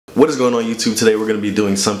What is going on YouTube? Today we're going to be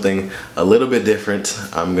doing something a little bit different.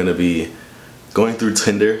 I'm going to be going through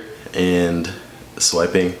Tinder and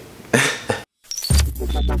swiping.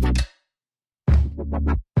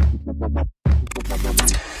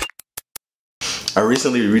 I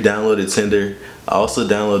recently re-downloaded Tinder. I also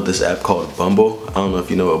downloaded this app called Bumble. I don't know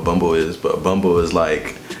if you know what Bumble is, but Bumble is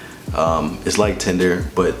like, it's like Tinder,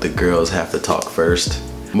 but the girls have to talk first.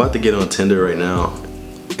 I'm about to get on Tinder right now.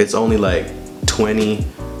 It's only like 20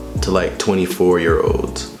 to like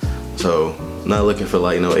 24-year-olds. So I'm not looking for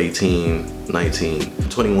like no 18, 19. I'm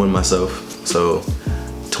 21 myself, so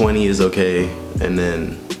 20 is okay, and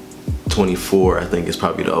then 24 I think is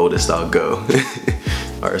probably the oldest I'll go.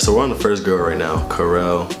 Alright, so we're on the first girl right now,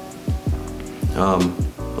 Carell.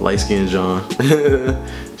 Light-skinned John.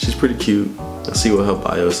 She's pretty cute. Let's see what her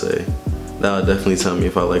bio say. That'll definitely tell me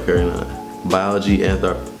if I like her or not. Biology,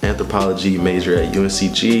 anthropology major at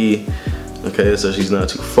UNCG. Okay, so she's not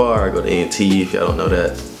too far. I go to A&T if y'all don't know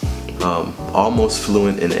that. Almost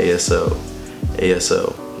fluent in ASL.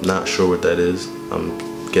 ASL, not sure what that is. I'm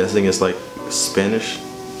guessing it's like Spanish.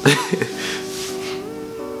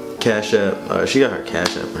 Cash App, she got her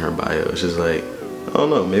Cash App in her bio. It's just like, I don't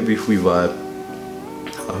know, maybe if we vibe.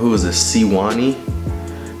 Who is this? Siwani?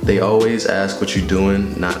 They always ask what you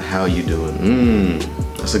doing, not how you doing.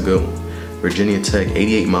 That's a good one. Virginia Tech,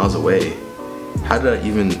 88 miles away. How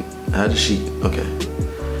did she, okay.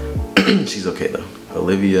 She's okay though.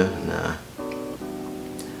 Olivia,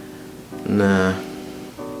 nah.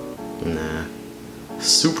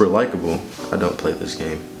 Super likable. I don't play this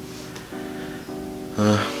game.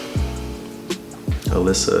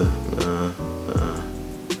 Alyssa,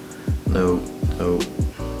 no.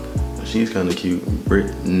 She's kind of cute.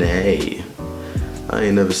 Brittany. I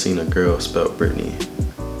ain't never seen a girl spelled Brittany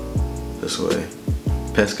this way.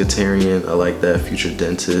 Pescatarian, I like that. Future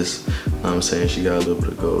dentist. I'm saying she got a little bit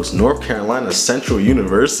of goals. North Carolina Central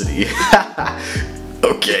University.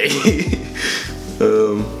 Okay.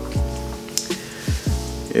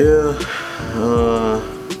 Yeah.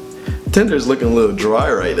 Tinder's looking a little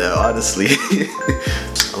dry right now, honestly.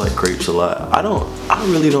 I like grapes a lot. I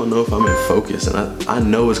really don't know if I'm in focus, and I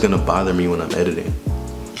know it's gonna bother me when I'm editing.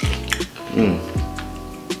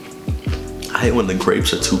 I hate when the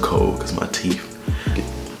grapes are too cold because my teeth.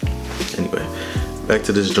 Anyway, back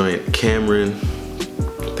to this joint. Cameron,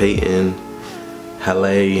 Peyton,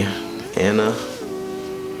 Halle, Anna.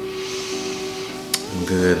 I'm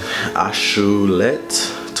good.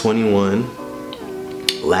 Ashulette, 21.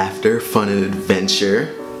 Laughter, fun and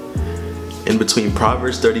adventure. In between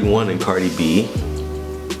Proverbs 31 and Cardi B.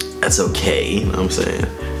 That's okay, you know what I'm saying?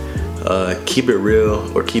 Keep it real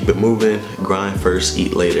or keep it moving. Grind first,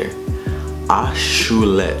 eat later.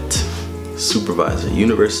 Ashulette, supervisor,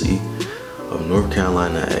 University of North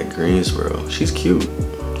Carolina at Greensboro. She's cute.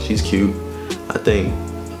 She's cute. I think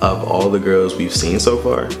of all the girls we've seen so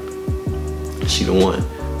far, she the one.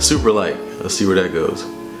 Super light. Let's see where that goes.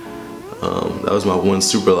 That was my one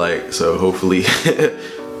super light, so hopefully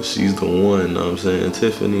she's the one, you know what I'm saying?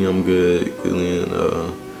 Tiffany, I'm good. Gillian,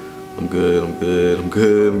 I'm good.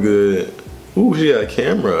 Ooh, she got a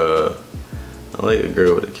camera. I like a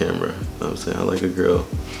girl with a camera, you know what I'm saying? I like a girl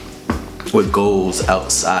with goals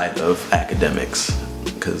outside of academics,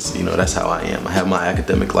 because, you know, that's how I am. I have my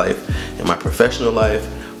academic life and my professional life,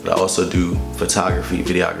 but I also do photography,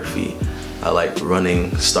 videography. I like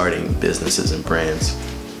running, starting businesses and brands.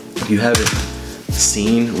 If you haven't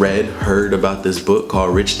seen, read, heard about this book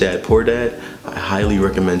called Rich Dad, Poor Dad, I highly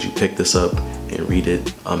recommend you pick this up and read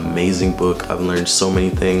it. Amazing book. I've learned so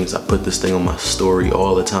many things. I put this thing on my story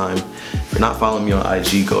all the time. If you're not following me on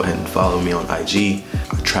IG, go ahead and follow me on IG.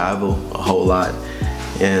 I travel a whole lot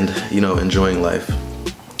and, you know, enjoying life.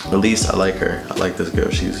 At least I like her. I like this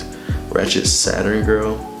girl. She's Wretched Saturn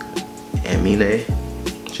girl. Amine.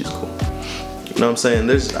 She's cool. You know what I'm saying?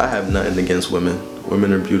 I have nothing against women.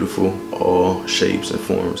 Women are beautiful, all shapes and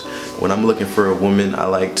forms. When I'm looking for a woman, I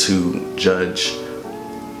like to judge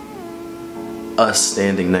us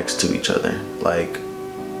standing next to each other. Like,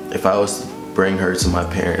 if I was to bring her to my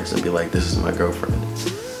parents and be like, this is my girlfriend,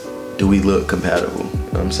 do we look compatible? You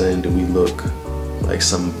know what I'm saying? Do we look like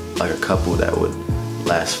a couple that would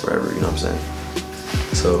last forever? You know what I'm saying?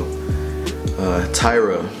 So,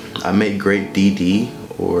 Tyra, I make great DD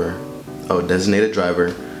or designated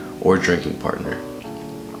driver or drinking partner.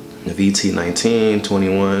 VT 19,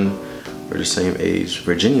 21, we're the same age.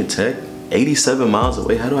 Virginia Tech, 87 miles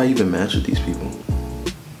away. How do I even match with these people?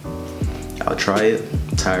 I'll try it.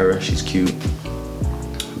 Tyra, she's cute.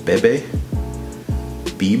 Bebe,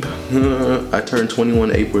 Beeb. I turned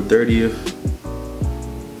 21 April 30th.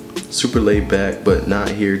 Super laid back, but not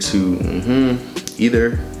here to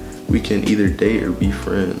either We can either date or be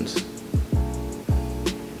friends.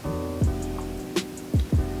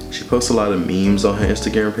 She posts a lot of memes on her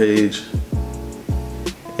Instagram page,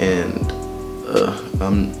 and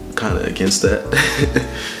I'm kind of against that.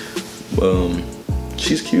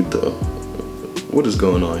 She's cute though. What is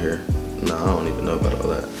going on here? Nah, I don't even know about all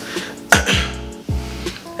that.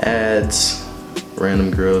 Ads, random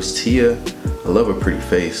girls. Tia, I love a pretty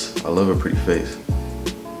face. I love a pretty face.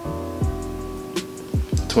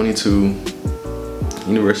 22,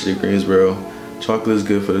 University of Greensboro. Chocolate is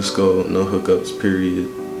good for the skull. No hookups, period.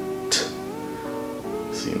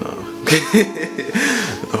 See, no.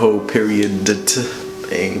 The whole period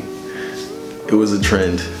thing. It was a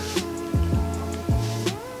trend.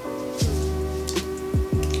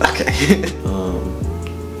 Okay.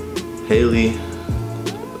 Haley,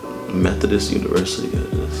 Methodist University.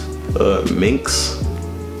 Minx.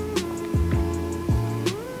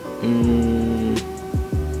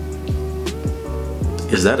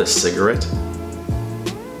 Is that a cigarette?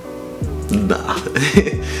 Nah.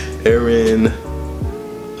 Erin,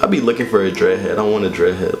 I be looking for a dreadhead. I want a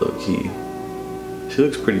dreadhead, low key. She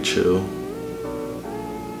looks pretty chill.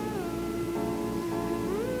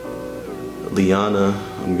 Liana,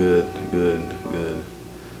 I'm good.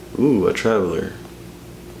 Ooh, a traveler.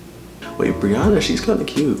 Wait, Brianna, she's kind of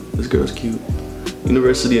cute. This girl's cute.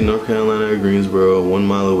 University of North Carolina, Greensboro, 1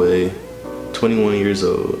 mile away. 21 years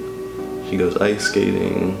old. She goes ice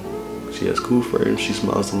skating. She has cool friends. She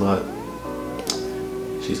smiles a lot.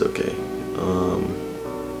 She's okay.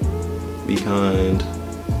 Be kind.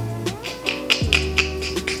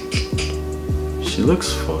 She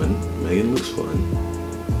looks fun. Megan looks fun.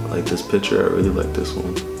 I like this picture. I really like this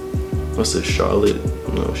one. What's this, Charlotte?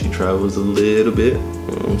 No, she travels a little bit. You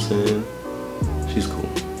know what I'm saying? She's cool.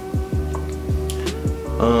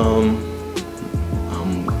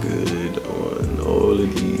 I'm good on all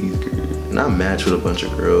of these girls. And I match with a bunch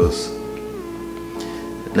of girls.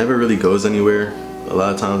 It never really goes anywhere. A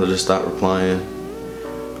lot of times I just stop replying.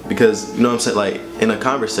 Because, you know what I'm saying? Like, in a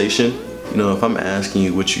conversation, you know, if I'm asking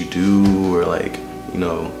you what you do, or like, you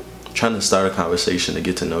know, trying to start a conversation to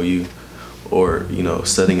get to know you, or, you know,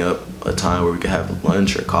 setting up a time where we could have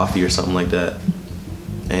lunch or coffee or something like that,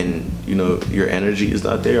 and, you know, your energy is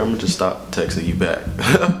not there, I'm gonna just stop texting you back.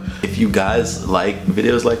 If you guys like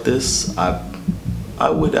videos like this, I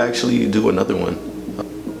would actually do another one.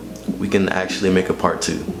 We can actually make a part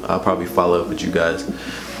 2. I'll probably follow up with you guys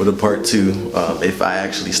with a part 2 if I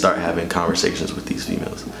actually start having conversations with these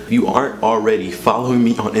females. If you aren't already following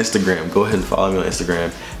me on Instagram, go ahead and follow me on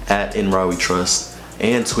Instagram at @InRawWeTrust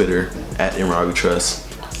and Twitter at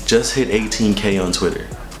 @InRawWeTrust. Just hit 18K on Twitter.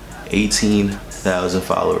 18,000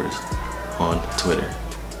 followers on Twitter.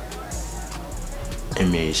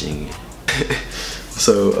 Amazing.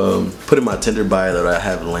 So put in my Tinder bio that I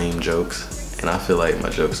have lame jokes, and I feel like my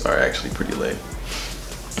jokes are actually pretty lame.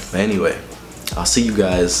 But anyway, I'll see you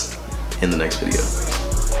guys in the next video.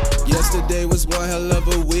 Yesterday was one hell of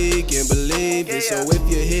a week, and believe it. So if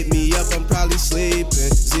you hit me up, I'm probably sleeping.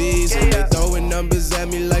 Z's and they throwing numbers at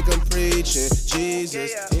me like I'm preaching.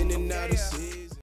 Jesus.